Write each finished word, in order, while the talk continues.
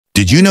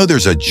Did you know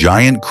there's a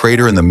giant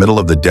crater in the middle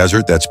of the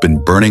desert that's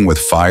been burning with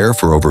fire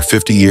for over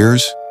 50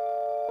 years?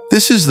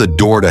 This is the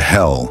door to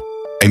hell,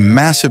 a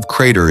massive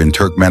crater in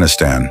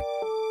Turkmenistan.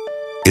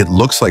 It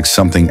looks like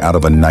something out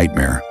of a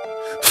nightmare.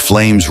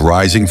 Flames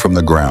rising from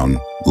the ground,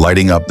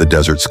 lighting up the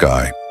desert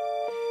sky.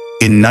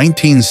 In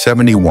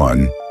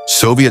 1971,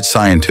 Soviet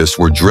scientists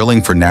were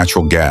drilling for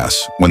natural gas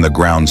when the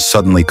ground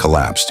suddenly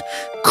collapsed,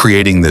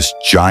 creating this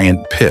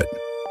giant pit.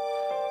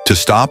 To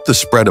stop the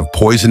spread of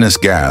poisonous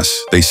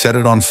gas, they set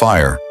it on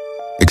fire,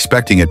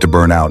 expecting it to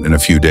burn out in a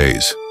few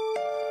days.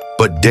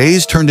 But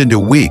days turned into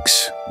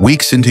weeks,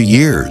 weeks into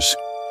years.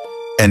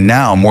 And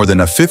now, more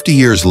than 50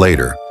 years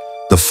later,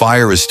 the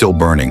fire is still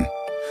burning.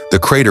 The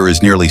crater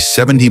is nearly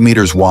 70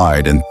 meters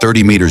wide and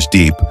 30 meters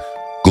deep,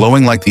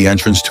 glowing like the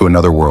entrance to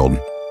another world.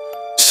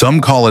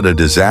 Some call it a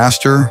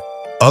disaster,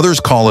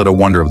 others call it a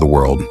wonder of the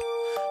world.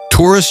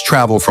 Tourists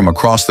travel from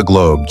across the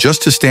globe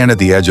just to stand at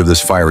the edge of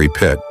this fiery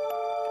pit.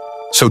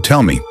 So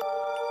tell me,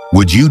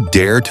 would you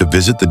dare to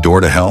visit the door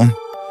to hell?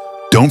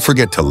 Don't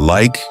forget to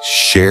like,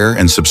 share,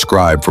 and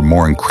subscribe for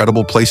more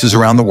incredible places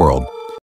around the world.